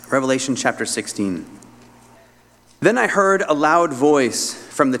Revelation chapter 16. Then I heard a loud voice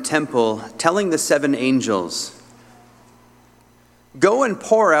from the temple telling the 7 angels, "Go and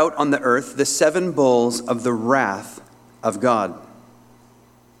pour out on the earth the 7 bowls of the wrath of God."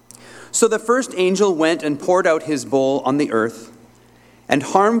 So the first angel went and poured out his bowl on the earth, and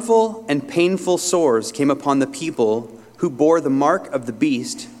harmful and painful sores came upon the people who bore the mark of the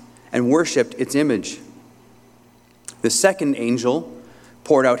beast and worshipped its image. The second angel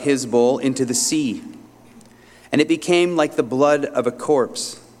poured out his bowl into the sea, and it became like the blood of a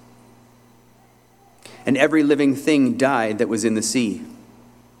corpse. And every living thing died that was in the sea.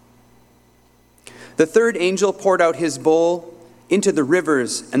 The third angel poured out his bowl into the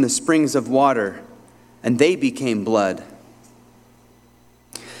rivers and the springs of water, and they became blood.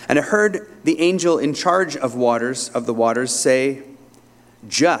 And I heard the angel in charge of the waters say,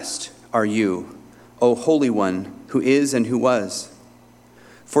 "Just are you, O Holy One, who is and who was.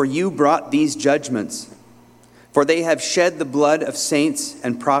 For you brought these judgments. For they have shed the blood of saints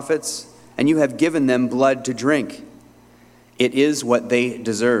and prophets, and you have given them blood to drink. It is what they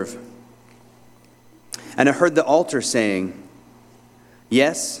deserve." And I heard the altar saying,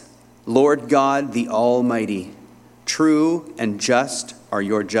 "Yes, Lord God the Almighty, true and just are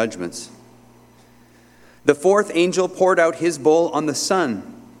your judgments." The fourth angel poured out his bowl on the sun,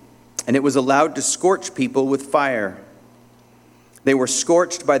 and it was allowed to scorch people with fire. They were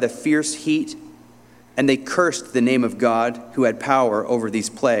scorched by the fierce heat, and they cursed the name of God who had power over these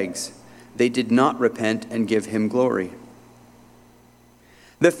plagues. They did not repent and give him glory.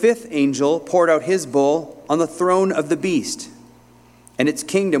 The fifth angel poured out his bowl on the throne of the beast, and its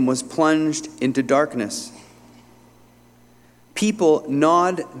kingdom was plunged into darkness. People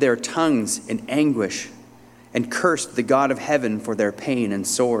gnawed their tongues in anguish and cursed the God of heaven for their pain and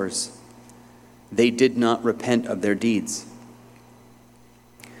sores. They did not repent of their deeds.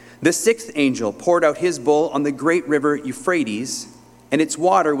 The sixth angel poured out his bowl on the great river Euphrates, and its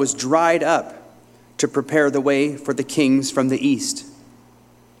water was dried up to prepare the way for the kings from the east.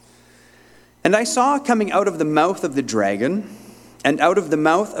 And I saw coming out of the mouth of the dragon, and out of the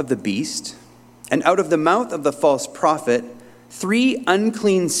mouth of the beast, and out of the mouth of the false prophet, 3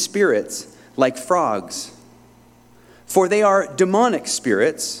 unclean spirits like frogs. For they are demonic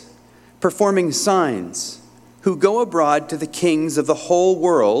spirits, performing signs, who go abroad to the kings of the whole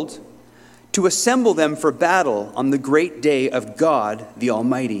world to assemble them for battle on the great day of God the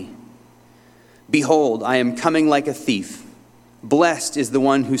Almighty. Behold, I am coming like a thief. Blessed is the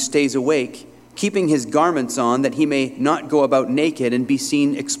one who stays awake, keeping his garments on, that he may not go about naked and be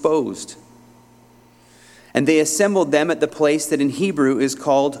seen exposed. And they assembled them at the place that in Hebrew is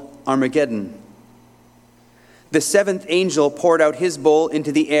called Armageddon. The seventh angel poured out his bowl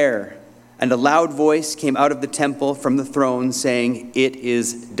into the air, and a loud voice came out of the temple from the throne, saying, "It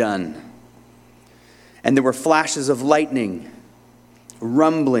is done." And there were flashes of lightning,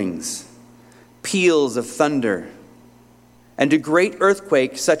 rumblings, peals of thunder, and a great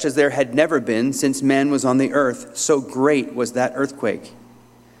earthquake such as there had never been since man was on the earth. So great was that earthquake.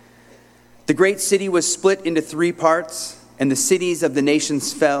 The great city was split into 3 parts, and the cities of the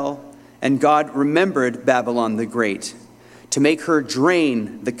nations fell, and God remembered Babylon the Great, to make her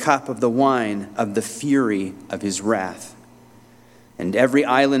drain the cup of the wine of the fury of his wrath. And every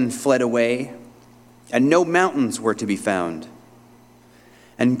island fled away, and no mountains were to be found.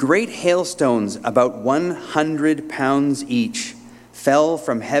 And great hailstones, about 100 pounds each, fell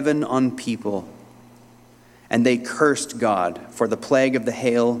from heaven on people. And they cursed God for the plague of the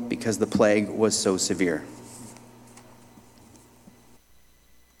hail, because the plague was so severe.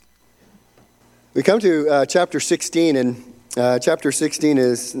 We come to chapter 16, and chapter 16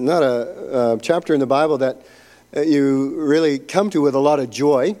 is not a chapter in the Bible that you really come to with a lot of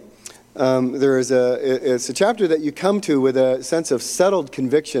joy. It's a chapter that you come to with a sense of settled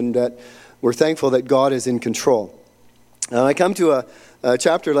conviction that we're thankful that God is in control. I come to a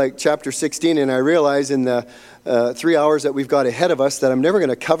chapter like chapter 16, and I realize in the 3 hours that we've got ahead of us that I'm never going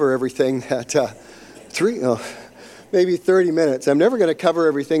to cover everything that maybe 30 minutes. I'm never going to cover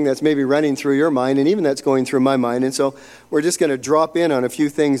everything that's maybe running through your mind, and even that's going through my mind. And so we're just going to drop in on a few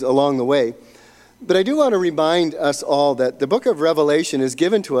things along the way. But I do want to remind us all that the book of Revelation is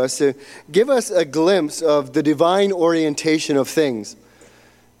given to us to give us a glimpse of the divine orientation of things,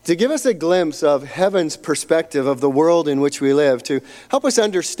 to give us a glimpse of heaven's perspective of the world in which we live, to help us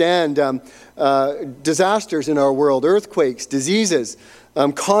understand disasters in our world, earthquakes, diseases,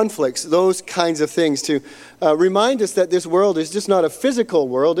 conflicts, those kinds of things, to remind us that this world is just not a physical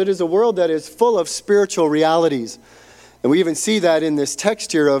world. It is a world that is full of spiritual realities. And we even see that in this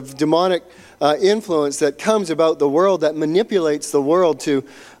text here of demonic influence that comes about the world, that manipulates the world to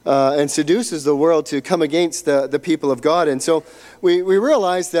and seduces the world to come against the people of God. And so we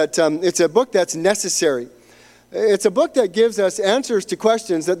realize that it's a book that's necessary. It's a book that gives us answers to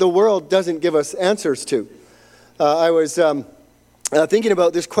questions that the world doesn't give us answers to. I was thinking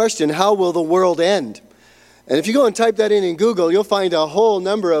about this question, how will the world end? And if you go and type that in Google, you'll find a whole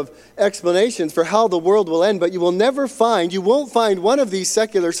number of explanations for how the world will end, but you won't find one of these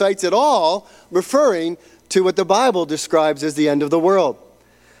secular sites at all referring to what the Bible describes as the end of the world.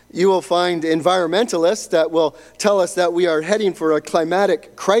 You will find environmentalists that will tell us that we are heading for a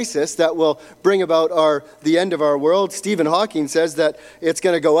climatic crisis that will bring about the end of our world. Stephen Hawking says that it's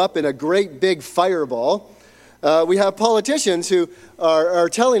going to go up in a great big fireball. We have politicians who are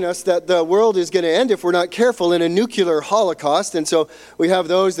telling us that the world is going to end if we're not careful in a nuclear holocaust. And so we have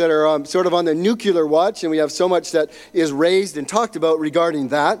those that are sort of on the nuclear watch, and we have so much that is raised and talked about regarding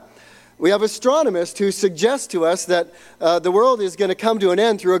that. We have astronomers who suggest to us that the world is going to come to an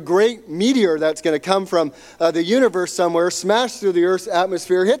end through a great meteor that's going to come from the universe somewhere, smash through the Earth's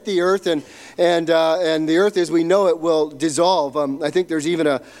atmosphere, hit the Earth, and the Earth as we know it will dissolve. I think there's even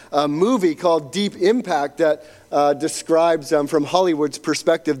a movie called Deep Impact that describes, from Hollywood's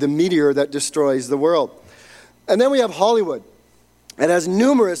perspective, the meteor that destroys the world. And then we have Hollywood. It has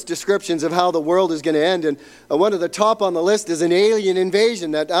numerous descriptions of how the world is going to end. And one of the top on the list is an alien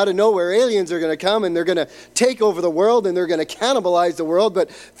invasion, that out of nowhere aliens are going to come and they're going to take over the world and they're going to cannibalize the world. But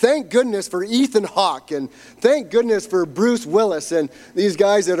thank goodness for Ethan Hawke, and thank goodness for Bruce Willis and these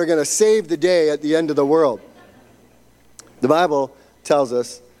guys that are going to save the day at the end of the world. The Bible tells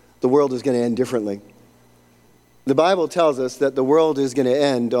us the world is going to end differently. The Bible tells us that the world is going to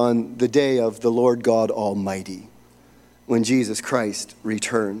end on the day of the Lord God Almighty, when Jesus Christ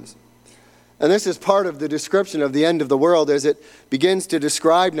returns. And this is part of the description of the end of the world as it begins to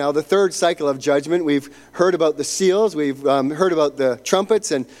describe now the third cycle of judgment. We've heard about the seals, we've heard about the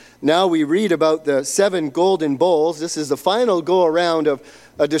trumpets, and now we read about the 7 golden bowls. This is the final go-around of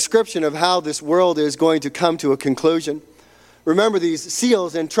a description of how this world is going to come to a conclusion. Remember, these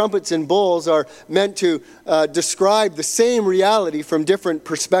seals and trumpets and bowls are meant to describe the same reality from different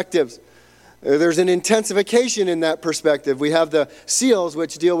perspectives. There's an intensification in that perspective. We have the seals,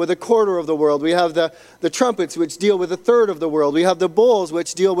 which deal with a quarter of the world. We have the trumpets, which deal with a third of the world. We have the bowls,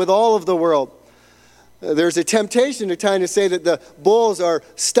 which deal with all of the world. There's a temptation to kind of say that the bowls are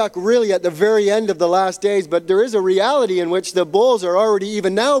stuck really at the very end of the last days, but there is a reality in which the bowls are already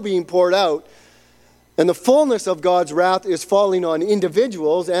even now being poured out. And the fullness of God's wrath is falling on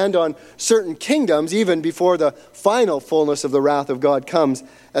individuals and on certain kingdoms, even before the final fullness of the wrath of God comes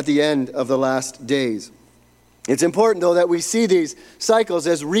at the end of the last days. It's important, though, that we see these cycles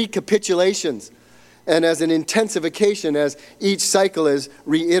as recapitulations and as an intensification as each cycle is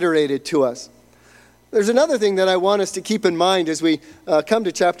reiterated to us. There's another thing that I want us to keep in mind as we come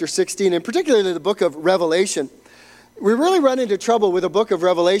to chapter 16, and particularly the book of Revelation. We really run into trouble with the book of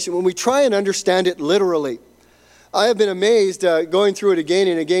Revelation when we try and understand it literally. I have been amazed going through it again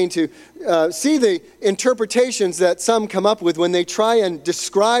and again to see the interpretations that some come up with when they try and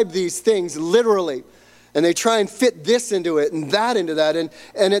describe these things literally. And they try and fit this into it and that into that. And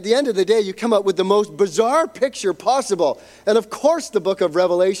at the end of the day, you come up with the most bizarre picture possible. And of course, the book of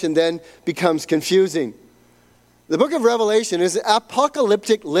Revelation then becomes confusing. The book of Revelation is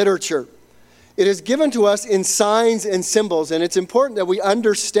apocalyptic literature. It is given to us in signs and symbols, and it's important that we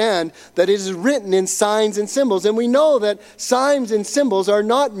understand that it is written in signs and symbols. And we know that signs and symbols are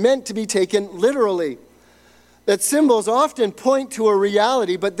not meant to be taken literally. That symbols often point to a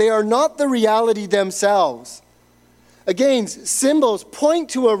reality, but they are not the reality themselves. Again, symbols point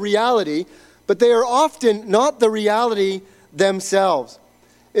to a reality, but they are often not the reality themselves.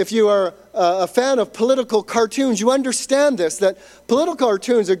 If you are a fan of political cartoons, you understand this, that political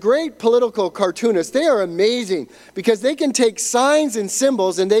cartoons, a great political cartoonist, they are amazing because they can take signs and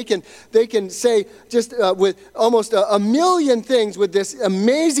symbols and they can say just with almost a million things with this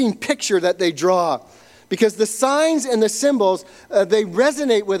amazing picture that they draw. Because the signs and the symbols, they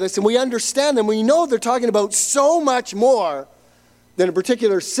resonate with us and we understand them. We know they're talking about so much more than a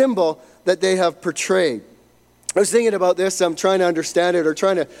particular symbol that they have portrayed. I was thinking about this. I'm trying to understand it or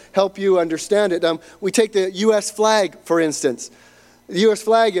trying to help you understand it. We take the U.S. flag, for instance. The U.S.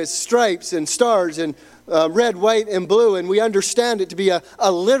 flag is stripes and stars and red, white, and blue, and we understand it to be a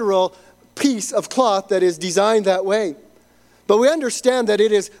literal piece of cloth that is designed that way. But we understand that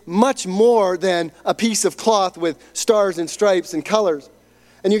it is much more than a piece of cloth with stars and stripes and colors.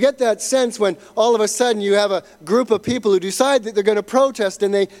 And you get that sense when all of a sudden you have a group of people who decide that they're going to protest,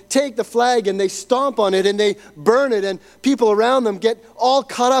 and they take the flag and they stomp on it and they burn it, and people around them get all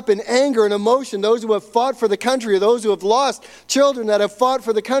caught up in anger and emotion. Those who have fought for the country, or those who have lost children that have fought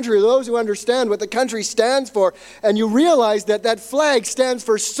for the country, or those who understand what the country stands for. And you realize that that flag stands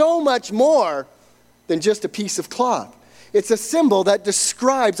for so much more than just a piece of cloth. It's a symbol that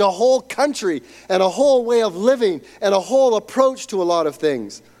describes a whole country and a whole way of living and a whole approach to a lot of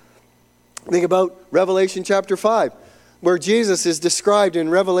things. Think about Revelation chapter 5, where Jesus is described in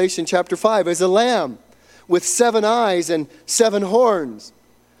Revelation chapter 5 as a lamb with 7 eyes and 7 horns.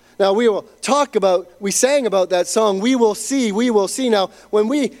 Now we sang about that song, we will see, we will see. Now, when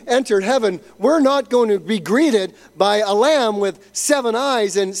we enter heaven, we're not going to be greeted by a lamb with 7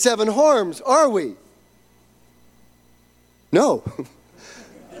 eyes and 7 horns, are we? No.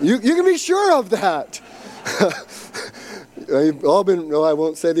 You can be sure of that. I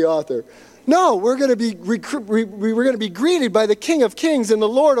won't say the author. No, we're going to be greeted by the King of Kings and the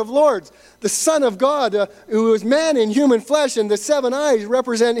Lord of Lords, the Son of God, who is man in human flesh, and the 7 eyes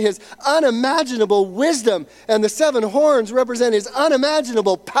represent his unimaginable wisdom, and the 7 horns represent his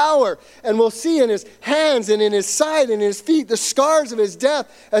unimaginable power. And we'll see in his hands and in his side and in his feet the scars of his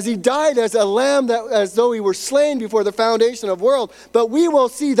death, as he died as a lamb, as though he were slain before the foundation of the world. But we will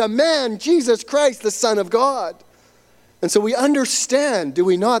see the man, Jesus Christ, the Son of God. And so we understand, do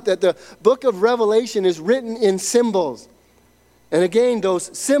we not, that the book of Revelation is written in symbols. And again,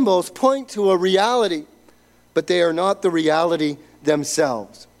 those symbols point to a reality, but they are not the reality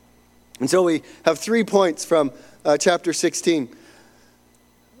themselves. And so we have 3 points from chapter 16.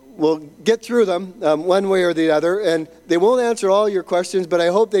 We'll get through them one way or the other, and they won't answer all your questions, but I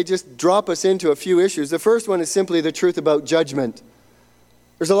hope they just drop us into a few issues. The first one is simply the truth about judgment.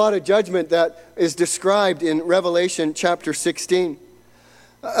 There's a lot of judgment that is described in Revelation chapter 16.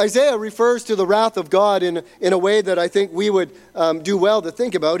 Isaiah refers to the wrath of God in a way that I think we would do well to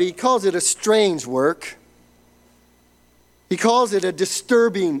think about. He calls it a strange work. He calls it a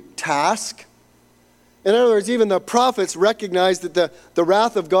disturbing task. In other words, even the prophets recognize that the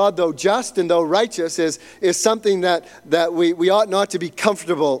wrath of God, though just and though righteous, is something that we ought not to be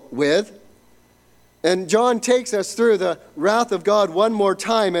comfortable with. And John takes us through the wrath of God one more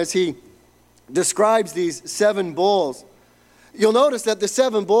time as he describes these 7 bowls. You'll notice that the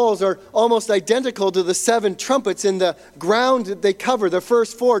 7 bowls are almost identical to the 7 trumpets in the ground that they cover, the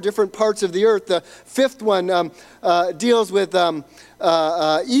first 4 different parts of the earth. The 5th one deals with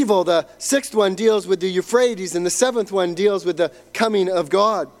evil. The 6th one deals with the Euphrates. And the 7th one deals with the coming of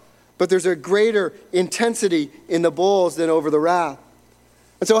God. But there's a greater intensity in the bowls than over the wrath.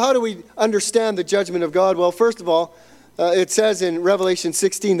 And so how do we understand the judgment of God? Well, first of all, it says in Revelation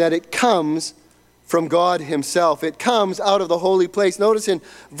 16 that it comes from God himself. It comes out of the holy place. Notice in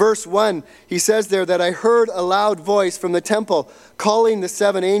verse 1, he says there that I heard a loud voice from the temple calling the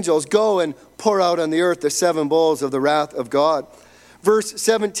 7 angels, go and pour out on the earth the 7 bowls of the wrath of God. Verse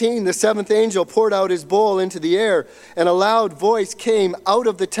 17, the 7th angel poured out his bowl into the air, and a loud voice came out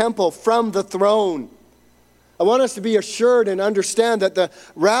of the temple from the throne. I want us to be assured and understand that the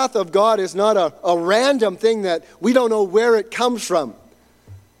wrath of God is not a random thing that we don't know where it comes from.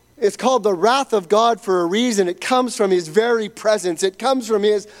 It's called the wrath of God for a reason. It comes from his very presence. It comes from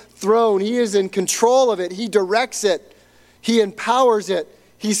his throne. He is in control of it. He directs it. He empowers it.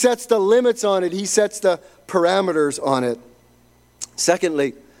 He sets the limits on it. He sets the parameters on it.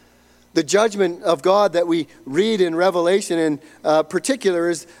 Secondly, the judgment of God that we read in Revelation in particular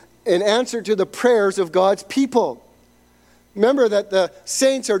is in answer to the prayers of God's people. Remember that the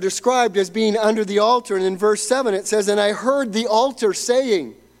saints are described as being under the altar, and in verse 7 it says, and I heard the altar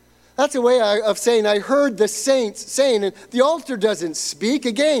saying. That's a way of saying I heard the saints saying, and the altar doesn't speak.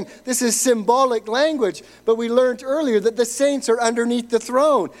 Again, this is symbolic language, but we learned earlier that the saints are underneath the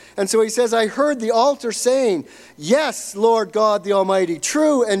throne. And so he says, I heard the altar saying, yes, Lord God the Almighty,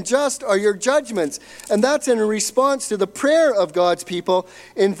 true and just are your judgments. And that's in response to the prayer of God's people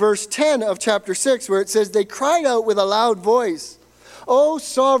in verse 10 of chapter 6, where it says, they cried out with a loud voice, O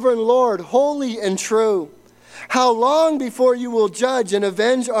sovereign Lord, holy and true. How long before you will judge and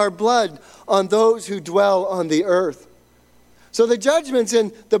avenge our blood on those who dwell on the earth? So the judgments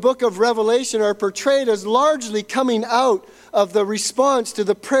in the book of Revelation are portrayed as largely coming out of the response to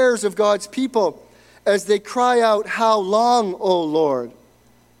the prayers of God's people as they cry out, how long, O Lord?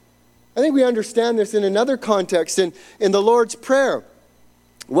 I think we understand this in another context in the Lord's Prayer.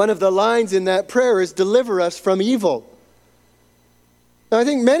 One of the lines in that prayer is, deliver us from evil. Now, I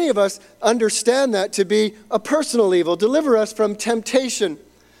think many of us understand that to be a personal evil. Deliver us from temptation.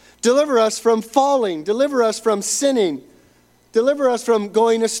 Deliver us from falling. Deliver us from sinning. Deliver us from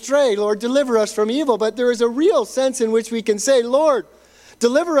going astray. Lord, deliver us from evil. But there is a real sense in which we can say, Lord,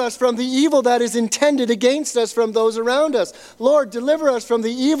 deliver us from the evil that is intended against us from those around us. Lord, deliver us from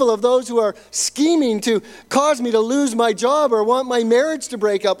the evil of those who are scheming to cause me to lose my job or want my marriage to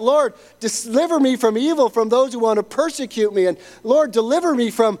break up. Lord, deliver me from evil from those who want to persecute me. And Lord, deliver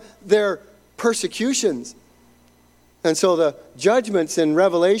me from their persecutions. And so the judgments in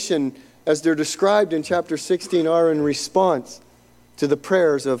Revelation, as they're described in chapter 16, are in response to the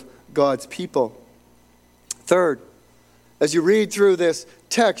prayers of God's people. Third, as you read through this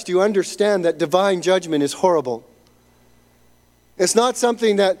text, you understand that divine judgment is horrible. It's not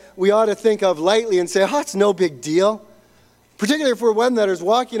something that we ought to think of lightly and say, it's no big deal. Particularly if we're one that is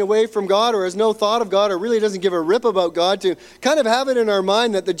walking away from God or has no thought of God or really doesn't give a rip about God, to kind of have it in our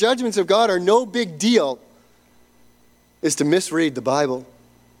mind that the judgments of God are no big deal is to misread the Bible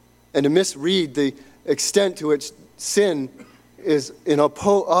and to misread the extent to which sin is in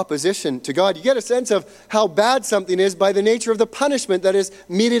opposition to God. You get a sense of how bad something is by the nature of the punishment that is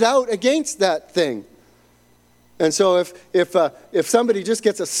meted out against that thing. And so if somebody just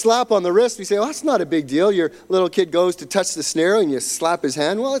gets a slap on the wrist, we say, it's not a big deal. Your little kid goes to touch the snare and you slap his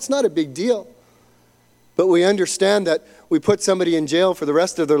hand. Well, it's not a big deal. But we understand that we put somebody in jail for the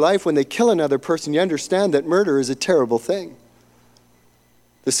rest of their life when they kill another person. You understand that murder is a terrible thing.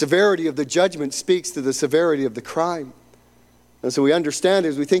 The severity of the judgment speaks to the severity of the crime. And so we understand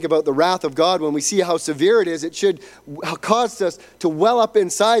as we think about the wrath of God, when we see how severe it is, it should cause us to well up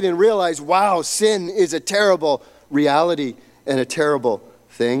inside and realize, wow, sin is a terrible reality and a terrible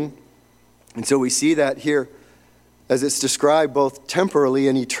thing. And so we see that here as it's described both temporally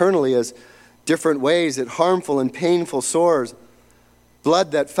and eternally as different ways that harmful and painful sores,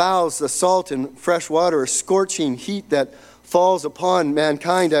 blood that fouls the salt and fresh water, a scorching heat that falls upon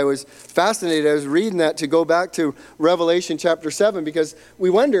mankind. I was fascinated. I was reading that to go back to Revelation chapter 7 because we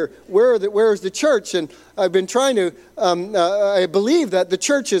wonder where is the church? And I've been trying to, I believe that the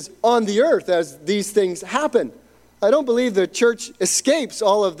church is on the earth as these things happen. I don't believe the church escapes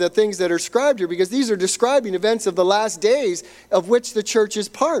all of the things that are described here because these are describing events of the last days of which the church is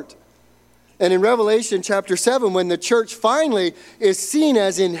part. And in Revelation chapter 7, when the church finally is seen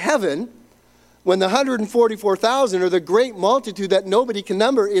as in heaven, when the 144,000 or the great multitude that nobody can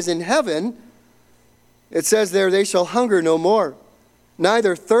number is in heaven, it says there, they shall hunger no more,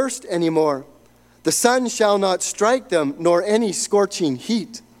 neither thirst any more. The sun shall not strike them, nor any scorching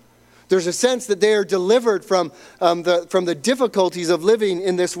heat. There's a sense that they are delivered from the difficulties of living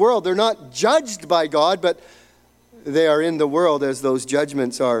in this world. They're not judged by God, but they are in the world as those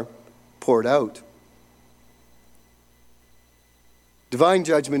judgments are poured out. Divine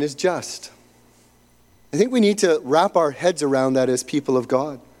judgment is just. I think we need to wrap our heads around that as people of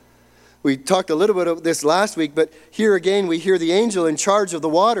God. We talked a little bit of this last week, but here again we hear the angel in charge of the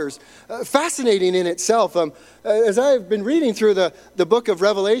waters. Fascinating in itself. As I've been reading through the book of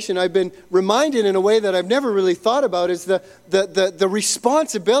Revelation, I've been reminded in a way that I've never really thought about is the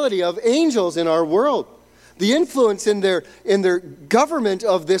responsibility of angels in our world. The influence in their government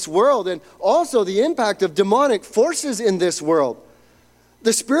of this world, and also the impact of demonic forces in this world.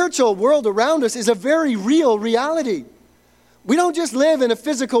 The spiritual world around us is a very real reality. We don't just live in a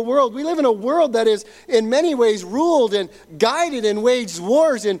physical world. We live in a world that is in many ways ruled and guided and waged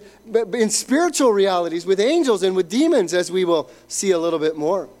wars in spiritual realities with angels and with demons, as we will see a little bit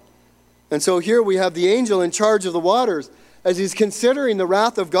more. And so here we have the angel in charge of the waters. As he's considering the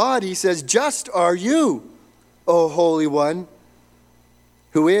wrath of God, he says, "Just are you, O Holy One,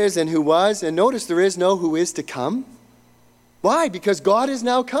 who is and who was." And notice there is no who is to come. Why? Because God is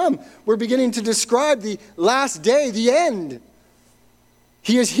now come. We're beginning to describe the last day, the end.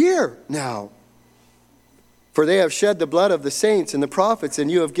 He is here now. For they have shed the blood of the saints and the prophets,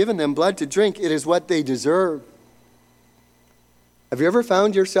 and you have given them blood to drink. It is what they deserve. Have you ever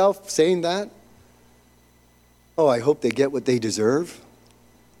found yourself saying that? Oh, I hope they get what they deserve.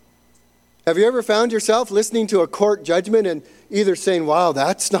 Have you ever found yourself listening to a court judgment and either saying, wow,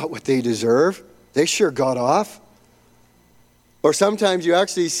 that's not what they deserve. They sure got off. Or sometimes you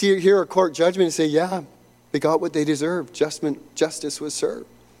actually hear a court judgment and say, yeah, they got what they deserved. Justice was served.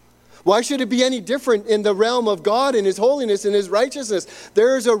 Why should it be any different in the realm of God and His holiness and His righteousness?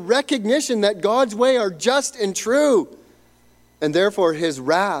 There is a recognition that God's way are just and true. And therefore His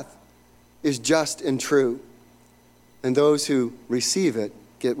wrath is just and true. And those who receive it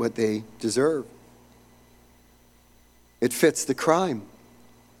get what they deserve. It fits the crime.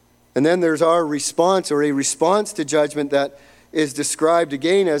 And then there's our response, or a response to judgment, that is described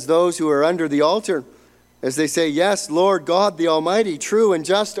again as those who are under the altar. as they say, yes, Lord God the Almighty, true and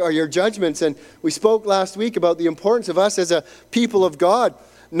just are your judgments. And we spoke last week about the importance of us as a people of God,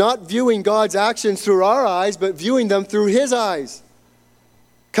 not viewing God's actions through our eyes, but viewing them through his eyes.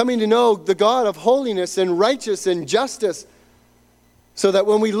 Coming to know the God of holiness and righteousness and justice, so that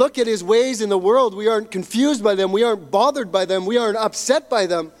when we look at his ways in the world, we aren't confused by them, we aren't bothered by them, we aren't upset by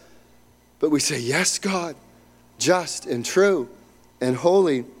them, but we say, yes, God, just and true and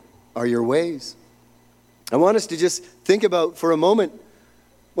holy are your ways. I want us to just think about for a moment,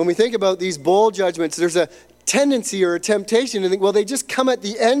 when we think about these bowl judgments, there's a tendency or a temptation to think, well, they just come at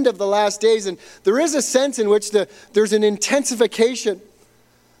the end of the last days, and there is a sense in which there's an intensification.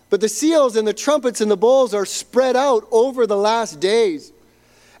 But the seals and the trumpets and the bowls are spread out over the last days.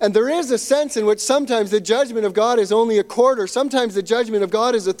 And there is a sense in which sometimes the judgment of God is only a quarter, sometimes the judgment of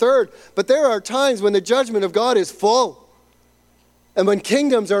God is a third, but there are times when the judgment of God is full. And when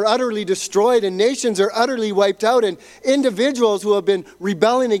kingdoms are utterly destroyed and nations are utterly wiped out and individuals who have been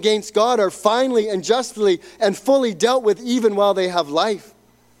rebelling against God are finally and justly and fully dealt with even while they have life.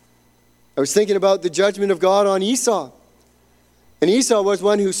 I was thinking about the judgment of God on Esau. And Esau was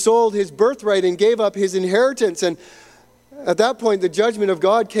one who sold his birthright and gave up his inheritance. And at that point, the judgment of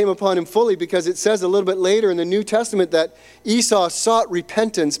God came upon him fully, because it says a little bit later in the New Testament that Esau sought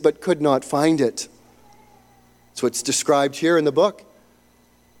repentance but could not find it. That's what's described here in the book.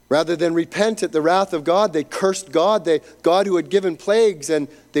 Rather than repent at the wrath of God, they cursed God, God who had given plagues, and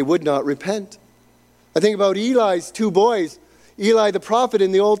they would not repent. I think about Eli's two boys. Eli the prophet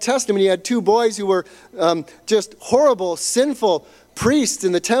in the Old Testament, he had two boys who were just horrible, sinful priests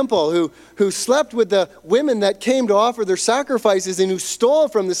in the temple who slept with the women that came to offer their sacrifices and who stole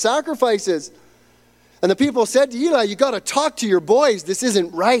from the sacrifices. And the people said to Eli, you got to talk to your boys. This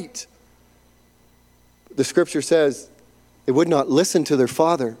isn't right. The scripture says they would not listen to their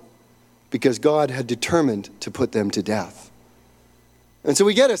father because God had determined to put them to death. And so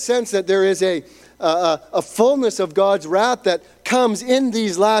we get a sense that there is a fullness of God's wrath that comes in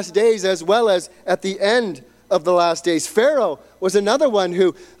these last days as well as at the end of the last days. Pharaoh was another one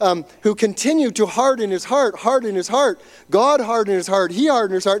who continued to harden his heart. God hardened his heart. He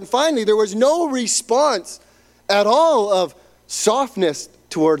hardened his heart. And finally, there was no response at all of softness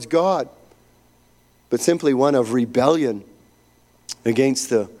towards God, but simply one of rebellion against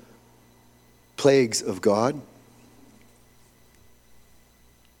the plagues of God.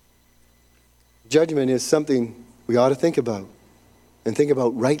 Judgment is something we ought to think about, and think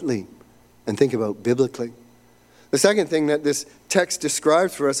about rightly, and think about biblically. The second thing that this text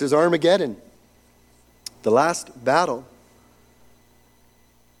describes for us is Armageddon, the last battle.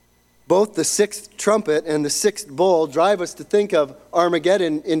 Both the sixth trumpet and the sixth bowl drive us to think of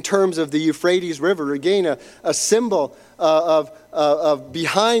Armageddon in terms of the Euphrates River. Again, a symbol of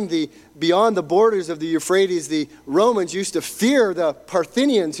beyond the borders of the Euphrates. The Romans used to fear the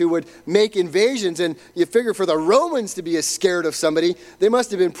Parthians who would make invasions. And you figure for the Romans to be as scared of somebody, they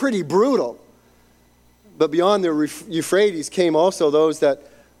must have been pretty brutal. But beyond the Euphrates came also those that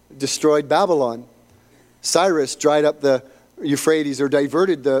destroyed Babylon. Cyrus dried up the Euphrates, or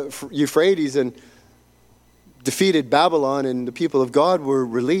diverted the Euphrates, and defeated Babylon, and the people of God were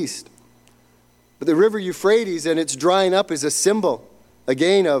released. But the river Euphrates and its drying up is a symbol,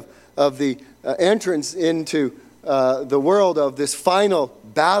 again, of the entrance into the world of this final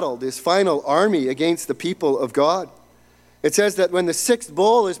battle, this final army against the people of God. It says that when the sixth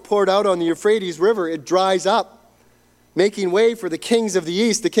bowl is poured out on the Euphrates River, it dries up, making way for the kings of the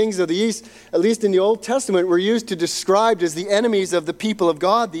east. The kings of the east, at least in the Old Testament, were used to described as the enemies of the people of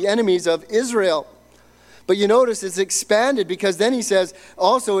God, the enemies of Israel. But you notice it's expanded, because then he says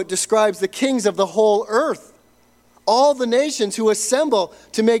also it describes the kings of the whole earth, all the nations who assemble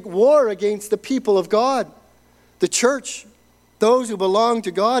to make war against the people of God, the church, those who belong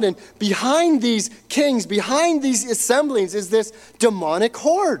to God. And behind these kings, behind these assemblings, is this demonic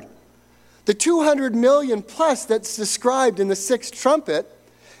horde. The 200 million plus that's described in the sixth trumpet.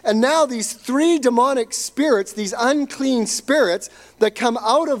 And now these three demonic spirits, these unclean spirits that come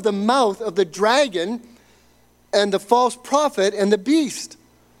out of the mouth of the dragon and the false prophet and the beast.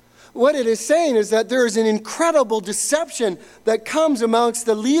 What it is saying is that there is an incredible deception that comes amongst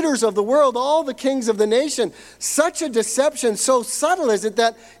the leaders of the world, all the kings of the nation. Such a deception, so subtle is it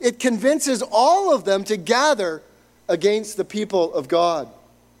that it convinces all of them to gather against the people of God.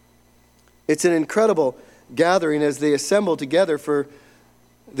 It's an incredible gathering as they assemble together for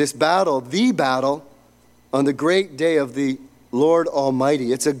this battle, the battle on the great day of the Lord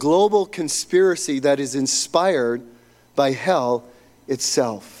Almighty. It's a global conspiracy that is inspired by hell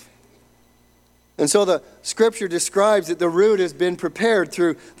itself. And so the scripture describes that the route has been prepared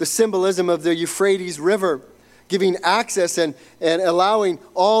through the symbolism of the Euphrates River, giving access and allowing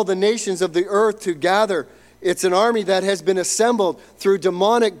all the nations of the earth to gather. It's an army that has been assembled through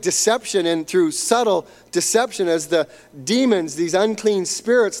demonic deception and through subtle deception as the demons, these unclean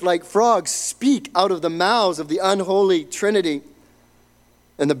spirits like frogs, speak out of the mouths of the unholy Trinity.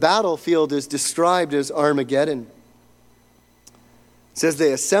 And the battlefield is described as Armageddon. It says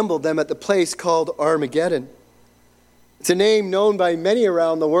they assembled them at the place called Armageddon. It's a name known by many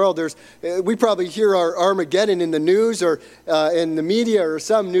around the world. We probably hear our Armageddon in the news or in the media or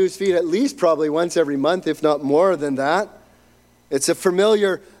some news feed at least probably once every month, if not more than that. It's a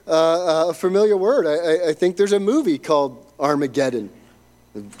familiar word. I think there's a movie called Armageddon.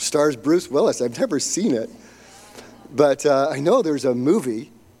 It stars Bruce Willis. I've never seen it. But I know there's a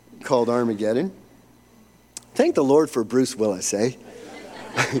movie called Armageddon. Thank the Lord for Bruce Willis, eh?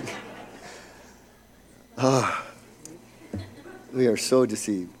 We are so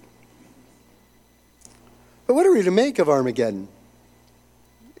deceived. But what are we to make of Armageddon?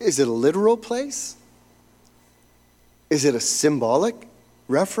 Is it a literal place? Is it a symbolic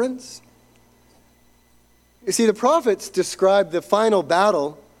reference? You see, the prophets describe the final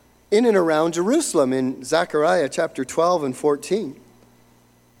battle in and around Jerusalem in Zechariah chapter 12 and 14.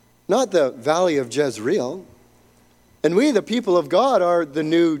 Not the valley of Jezreel. And we, the people of God, are the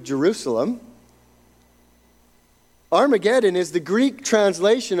new Jerusalem. Armageddon is the Greek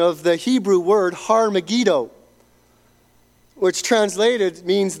translation of the Hebrew word Har Megiddo, which translated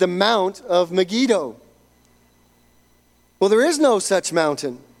means the Mount of Megiddo. Well, there is no such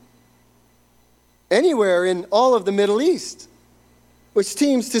mountain anywhere in all of the Middle East, which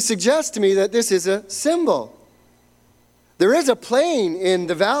seems to suggest to me that this is a symbol. There is a plain in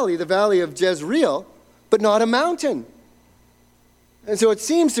the valley of Jezreel, but not a mountain. And so it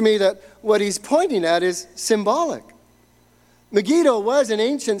seems to me that what he's pointing at is symbolic. Megiddo was an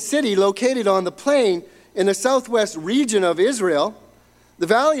ancient city located on the plain in the southwest region of Israel. The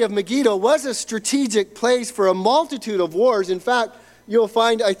valley of Megiddo was a strategic place for a multitude of wars. In fact, you'll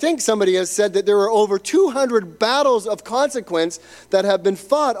find, I think somebody has said that there were over 200 battles of consequence that have been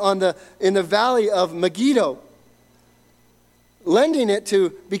fought in the valley of Megiddo, lending it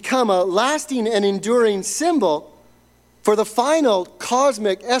to become a lasting and enduring symbol for the final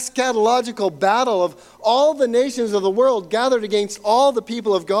cosmic eschatological battle of all the nations of the world gathered against all the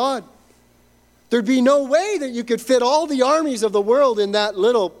people of God. There'd be no way that you could fit all the armies of the world in that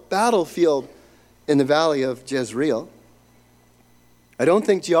little battlefield in the valley of Jezreel. I don't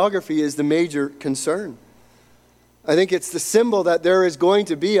think geography is the major concern. I think it's the symbol that there is going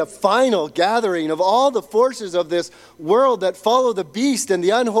to be a final gathering of all the forces of this world that follow the beast and the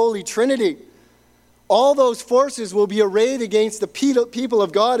unholy Trinity. All those forces will be arrayed against the people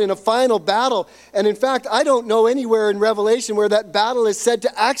of God in a final battle. And in fact, I don't know anywhere in Revelation where that battle is said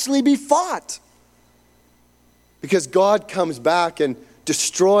to actually be fought. Because God comes back and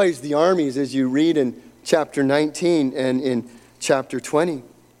destroys the armies, as you read in chapter 19 and in chapter 20.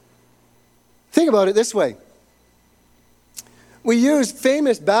 Think about it this way. We use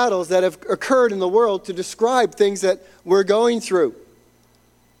famous battles that have occurred in the world to describe things that we're going through.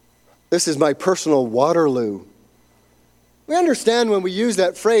 This is my personal Waterloo. We understand when we use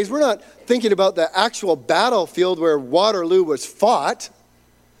that phrase, we're not thinking about the actual battlefield where Waterloo was fought,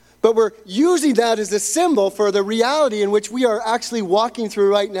 but we're using that as a symbol for the reality in which we are actually walking through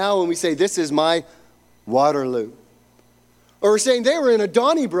right now when we say, this is my Waterloo. Or we're saying they were in a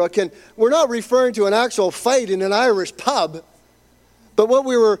Donnybrook, and we're not referring to an actual fight in an Irish pub, but what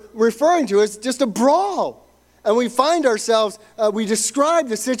we were referring to is just a brawl. And we find ourselves, we describe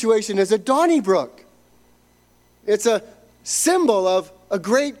the situation as a Donnybrook. It's a symbol of a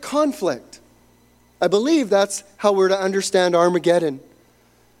great conflict. I believe that's how we're to understand Armageddon.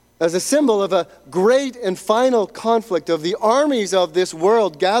 As a symbol of a great and final conflict of the armies of this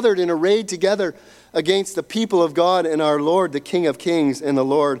world gathered and arrayed together against the people of God and our Lord, the King of Kings and the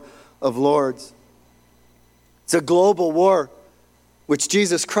Lord of Lords. It's a global war which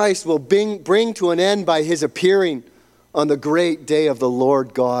Jesus Christ will bring to an end by his appearing on the great day of the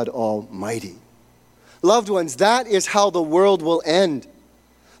Lord God Almighty. Loved ones, that is how the world will end.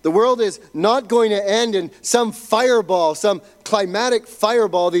 The world is not going to end in some fireball, some climatic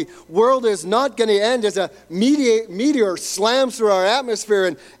fireball. The world is not going to end as a meteor slams through our atmosphere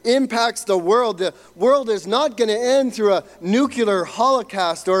and impacts the world. The world is not going to end through a nuclear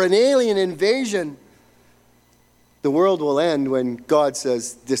holocaust or an alien invasion. The world will end when God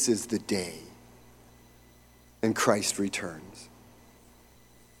says, this is the day, and Christ returns.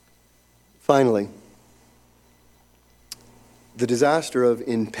 Finally, the disaster of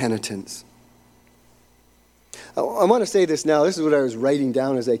impenitence. I want to say this now. This is what I was writing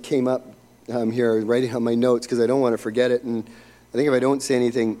down as I came up here. I was writing on my notes because I don't want to forget it. And I think if I don't say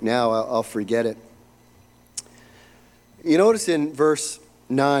anything now, I'll forget it. You notice in verse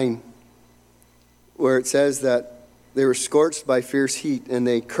 9 where it says that they were scorched by fierce heat and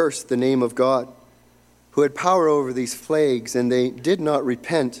they cursed the name of God, who had power over these plagues, and they did not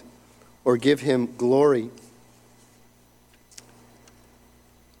repent or give him glory.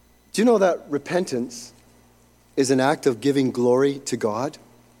 Do you know that repentance is an act of giving glory to God?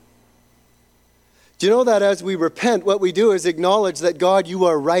 Do you know that as we repent, what we do is acknowledge that, God, you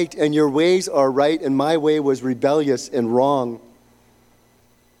are right and your ways are right and my way was rebellious and wrong.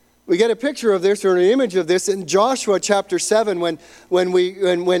 We get a picture of this or an image of this in Joshua chapter 7 when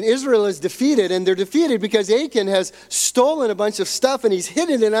Israel is defeated, and they're defeated because Achan has stolen a bunch of stuff and he's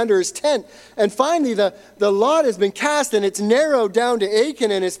hidden it under his tent. And finally the lot has been cast and it's narrowed down to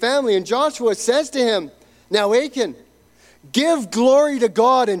Achan and his family. And Joshua says to him, "Now Achan, give glory to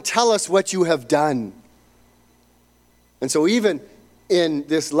God and tell us what you have done." And so even in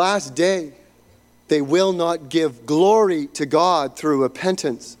this last day, they will not give glory to God through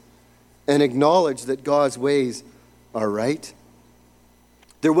repentance and acknowledge that God's ways are right.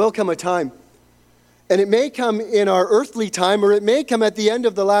 There will come a time, and it may come in our earthly time, or it may come at the end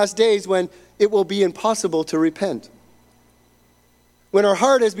of the last days when it will be impossible to repent. When our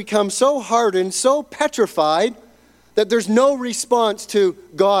heart has become so hardened, so petrified, that there's no response to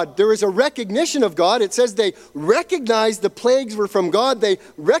God. There is a recognition of God. It says they recognized the plagues were from God. They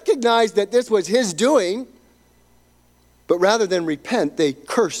recognized that this was his doing. But rather than repent, they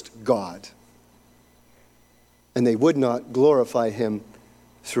cursed God. And they would not glorify him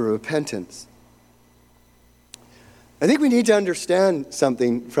through repentance. I think we need to understand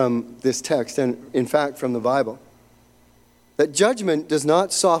something from this text, and in fact from the Bible. That judgment does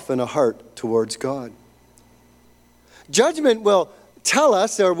not soften a heart towards God. Judgment will tell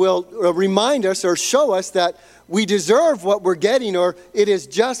us or will remind us or show us that we deserve what we're getting or it is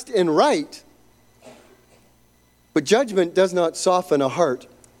just and right. But judgment does not soften a heart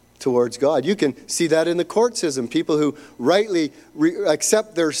towards God. You can see that in the court system. People who rightly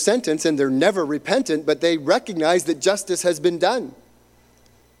accept their sentence and they're never repentant, but they recognize that justice has been done.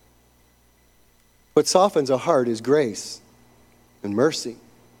 What softens a heart is grace and mercy.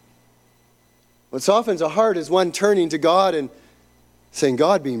 What softens a heart is one turning to God and saying,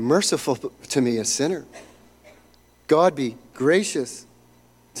 "God, be merciful to me, a sinner. God, be gracious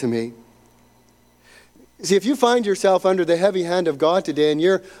to me." See, if you find yourself under the heavy hand of God today and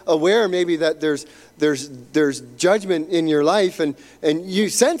you're aware maybe that there's judgment in your life and you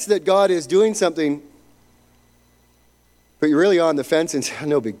sense that God is doing something, but you're really on the fence and say,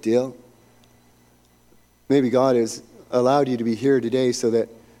 "No big deal." Maybe God has allowed you to be here today so that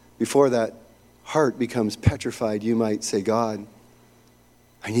before that heart becomes petrified, you might say, "God,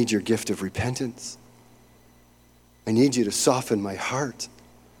 I need your gift of repentance. I need you to soften my heart.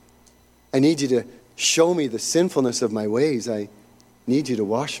 I need you to show me the sinfulness of my ways. I need you to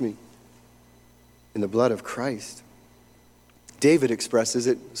wash me in the blood of Christ." David expresses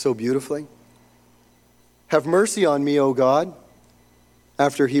it so beautifully. "Have mercy on me, O God,"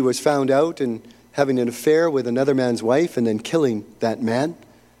 after he was found out and having an affair with another man's wife and then killing that man.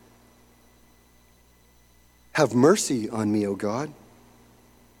 "Have mercy on me, O God.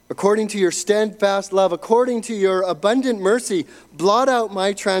 According to your steadfast love, according to your abundant mercy, blot out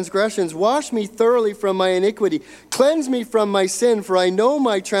my transgressions. Wash me thoroughly from my iniquity. Cleanse me from my sin, for I know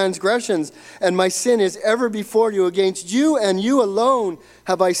my transgressions, and my sin is ever before you. Against you and you alone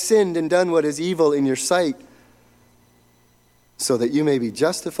have I sinned and done what is evil in your sight, so that you may be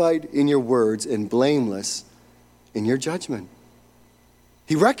justified in your words and blameless in your judgment."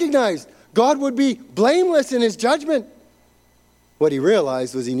 He recognized God would be blameless in his judgment. What he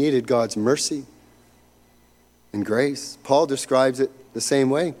realized was he needed God's mercy and grace. Paul describes it the same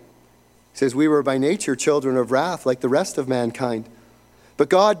way. He says, "We were by nature children of wrath like the rest of mankind. But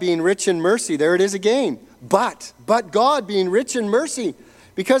God being rich in mercy," there it is again, but God being rich in mercy,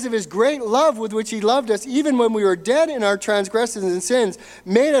 "because of his great love with which he loved us, even when we were dead in our transgressions and sins,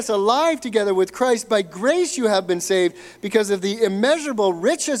 made us alive together with Christ. By grace you have been saved, because of the immeasurable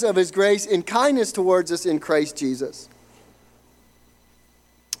riches of his grace in kindness towards us in Christ Jesus."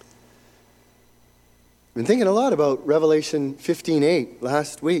 I've been thinking a lot about Revelation 15:8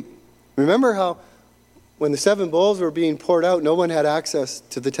 last week. Remember how when the 7 bowls were being poured out, no one had access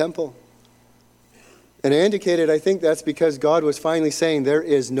to the temple. And I indicated, I think that's because God was finally saying there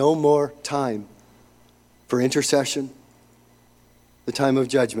is no more time for intercession. The time of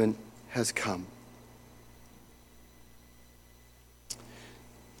judgment has come.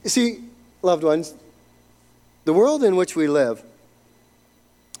 You see, loved ones, The world in which we live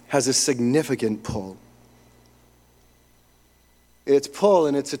has a significant pull. Its pull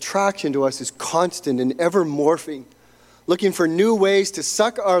and its attraction to us is constant and ever morphing, looking for new ways to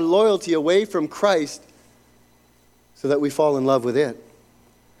suck our loyalty away from Christ so that we fall in love with it.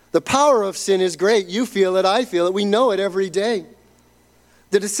 The power of sin is great. You feel it, I feel it. We know it every day.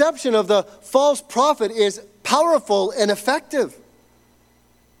 The deception of the false prophet is powerful and effective.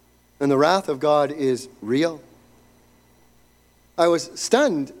 And the wrath of God is real. I was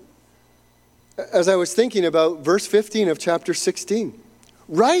stunned as I was thinking about verse 15 of chapter 16.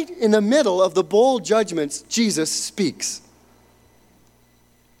 Right in the middle of the bold judgments, Jesus speaks.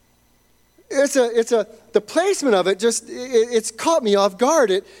 The placement of it it's caught me off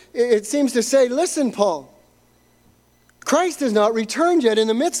guard. It seems to say, listen, Paul, Christ has not returned yet. In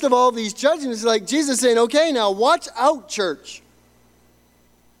the midst of all these judgments, it's like Jesus saying, okay, now watch out, church.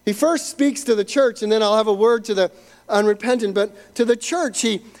 He first speaks to the church, and then I'll have a word to the unrepentant. But to the church,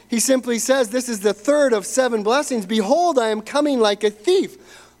 he simply says, this is the third of 7 blessings. Behold, I am coming like a thief.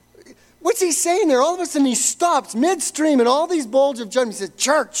 What's he saying there? All of a sudden he stops midstream in all these bowls of judgment. He says,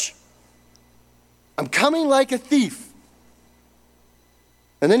 church, I'm coming like a thief.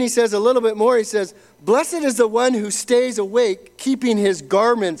 And then he says a little bit more. He says, blessed is the one who stays awake, keeping his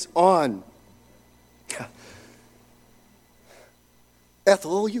garments on.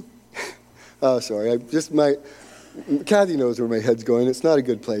 Ethel, you. Oh, sorry. Kathy knows where my head's going. It's not a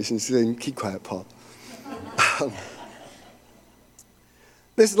good place. And she's saying, keep quiet, Paul.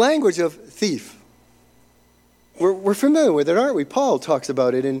 This language of thief, we're familiar with it, aren't we? Paul talks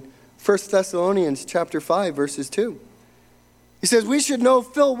about it in 1 Thessalonians chapter 5, verses 2. He says, we should know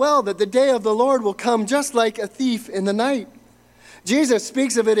full well that the day of the Lord will come just like a thief in the night. Jesus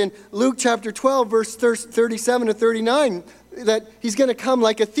speaks of it in Luke chapter 12, verse 37 to 39, that he's going to come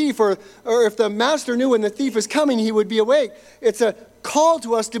like a thief, or if the master knew when the thief is coming, he would be awake. It's a call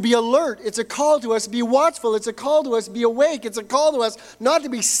to us to be alert. It's a call to us to be watchful. It's a call to us to be awake. It's a call to us not to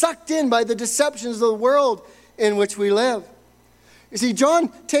be sucked in by the deceptions of the world in which we live. You see, John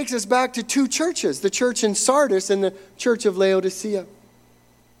takes us back to 2 churches, the church in Sardis and the church of Laodicea.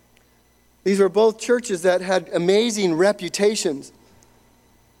 These were both churches that had amazing reputations,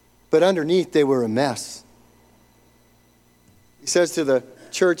 but underneath they were a mess. He says to the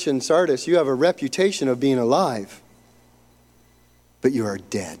church in Sardis, you have a reputation of being alive, but you are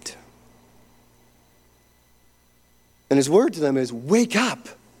dead. And his word to them is, wake up.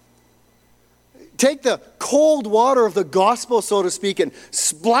 Take the cold water of the gospel, so to speak, and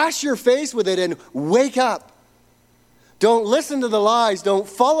splash your face with it and wake up. Don't listen to the lies. Don't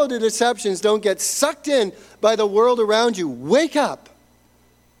follow the deceptions. Don't get sucked in by the world around you. Wake up.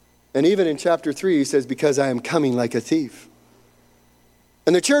 And even in chapter 3, he says, because I am coming like a thief.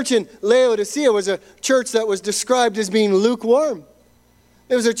 And the church in Laodicea was a church that was described as being lukewarm.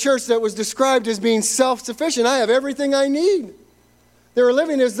 It was a church that was described as being self-sufficient. I have everything I need. They were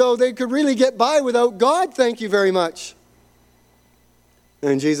living as though they could really get by without God, thank you very much.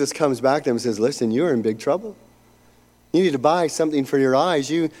 And Jesus comes back to them and says, listen, you're in big trouble. You need to buy something for your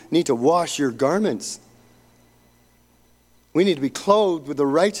eyes. You need to wash your garments. We need to be clothed with the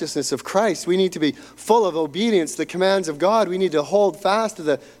righteousness of Christ. We need to be full of obedience to the commands of God. We need to hold fast to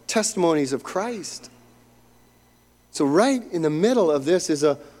the testimonies of Christ. So right in the middle of this is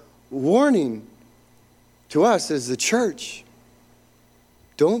a warning to us as the church.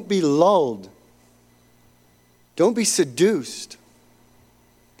 Don't be lulled. Don't be seduced.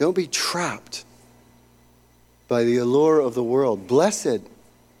 Don't be trapped by the allure of the world. Blessed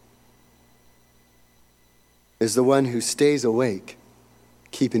is the one who stays awake,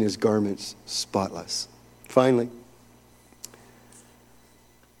 keeping his garments spotless. Finally,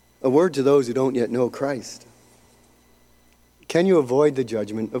 a word to those who don't yet know Christ. Can you avoid the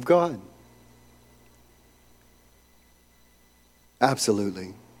judgment of God?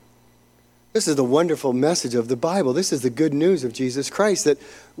 Absolutely. This is the wonderful message of the Bible. This is the good news of Jesus Christ, that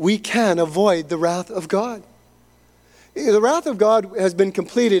we can avoid the wrath of God. The wrath of God has been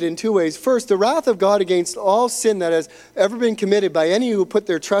completed in 2 ways. First, the wrath of God against all sin that has ever been committed by any who put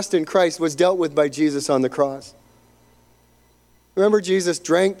their trust in Christ was dealt with by Jesus on the cross. Remember, Jesus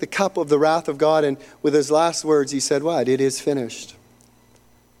drank the cup of the wrath of God, and with his last words, he said, what? It is finished.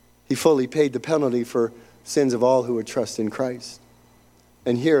 He fully paid the penalty for sins of all who would trust in Christ.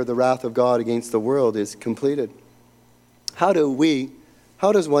 And here, the wrath of God against the world is completed. How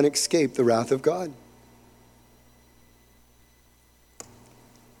does one escape the wrath of God?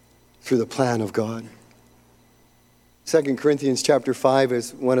 Through the plan of God. 2 Corinthians chapter 5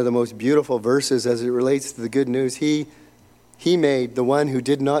 is one of the most beautiful verses as it relates to the good news. He made the one who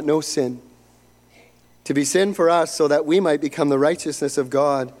did not know sin to be sin for us so that we might become the righteousness of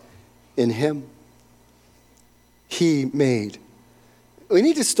God in him. He made. We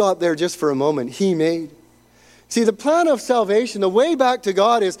need to stop there just for a moment. He made. See, the plan of salvation, the way back to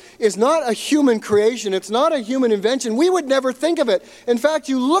God is not a human creation. It's not a human invention. We would never think of it. In fact,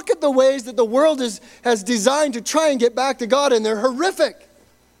 you look at the ways that the world has designed to try and get back to God, and they're horrific.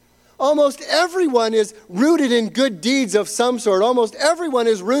 Almost everyone is rooted in good deeds of some sort. Almost everyone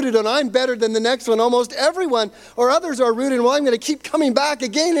is rooted on I'm better than the next one. Almost everyone or others are rooted in, well, I'm going to keep coming back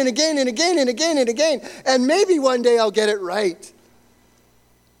again and again and again and again and again. And maybe one day I'll get it right.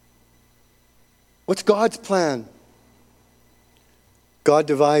 What's God's plan? God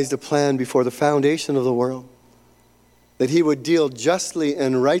devised a plan before the foundation of the world that he would deal justly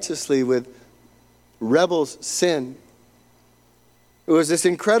and righteously with rebels' sin. It was this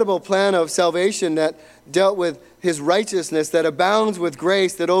incredible plan of salvation that dealt with his righteousness, that abounds with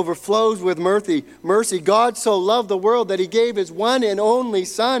grace, that overflows with mercy. God so loved the world that he gave his one and only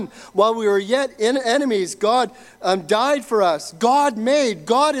Son. While we were yet enemies, God died for us. God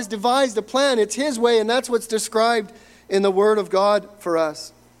has devised a plan. It's his way, and that's what's described in the Word of God for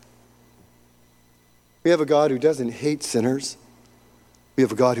us. We have a God who doesn't hate sinners. We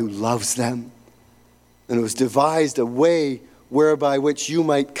have a God who loves them. And it was devised a way whereby which you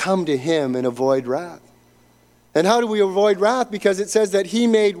might come to him and avoid wrath. And how do we avoid wrath? Because it says that he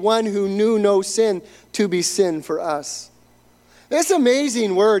made one who knew no sin to be sin for us. It's an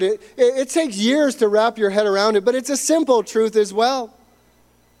amazing word. It takes years to wrap your head around it, but it's a simple truth as well.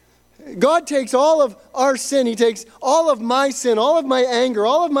 God takes all of our sin. He takes all of my sin, all of my anger,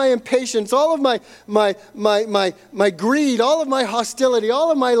 all of my impatience, all of my greed, all of my hostility,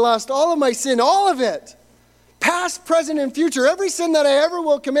 all of my lust, all of my sin, all of it. Past, present, and future, every sin that I ever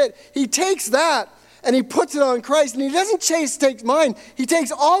will commit, he takes that and he puts it on Christ. And he doesn't take mine. He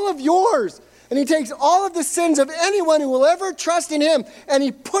takes all of yours. And he takes all of the sins of anyone who will ever trust in him, and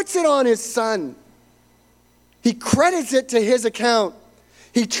he puts it on his Son. He credits it to his account.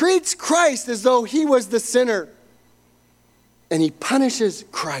 He treats Christ as though he was the sinner. And he punishes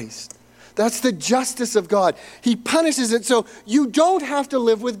Christ. That's the justice of God. He punishes it so you don't have to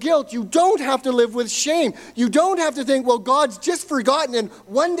live with guilt. You don't have to live with shame. You don't have to think, well, God's just forgotten and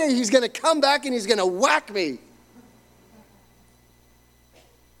one day he's going to come back and he's going to whack me.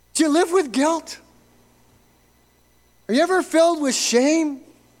 Do you live with guilt? Are you ever filled with shame?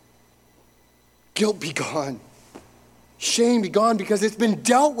 Guilt be gone. Shame be gone, because it's been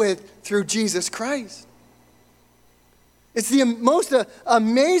dealt with through Jesus Christ. It's the most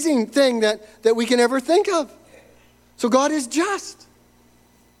amazing thing that we can ever think of. So God is just.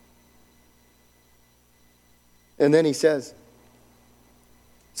 And then he says,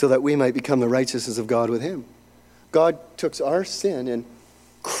 so that we might become the righteousness of God with him. God took our sin and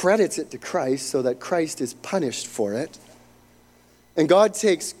credits it to Christ so that Christ is punished for it. And God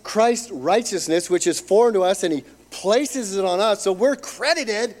takes Christ's righteousness, which is foreign to us, and he places it on us, so we're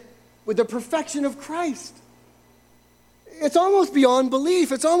credited with the perfection of Christ. It's almost beyond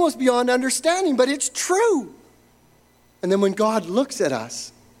belief. It's almost beyond understanding, but it's true. And then when God looks at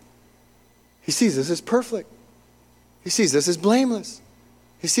us, he sees us as perfect. He sees us as blameless.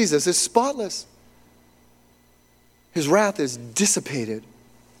 He sees us as spotless. His wrath is dissipated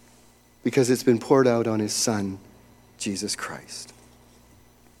because it's been poured out on his Son, Jesus Christ.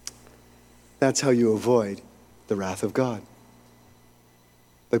 That's how you avoid the wrath of God.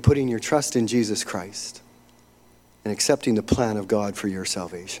 By putting your trust in Jesus Christ and accepting the plan of God for your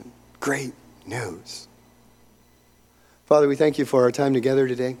salvation. Great news. Father, we thank you for our time together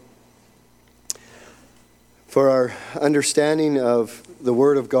today, for our understanding of the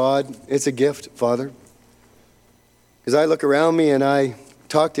Word of God. It's a gift, Father. As I look around me and I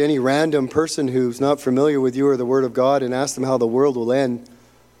talk to any random person who's not familiar with you or the Word of God and ask them how the world will end,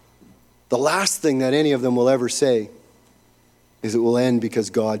 the last thing that any of them will ever say is it will end because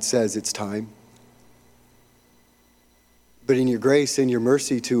God says it's time. But in your grace and your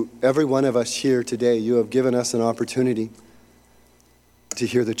mercy to every one of us here today, you have given us an opportunity to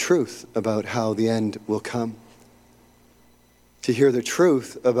hear the truth about how the end will come. To hear the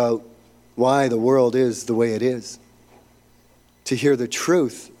truth about why the world is the way it is. To hear the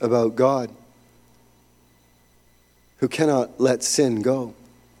truth about God, who cannot let sin go.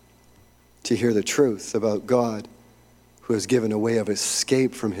 To hear the truth about God, who has given a way of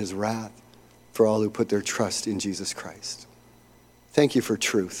escape from his wrath for all who put their trust in Jesus Christ. Thank you for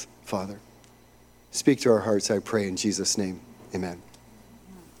truth, Father. Speak to our hearts, I pray, in Jesus' name. Amen.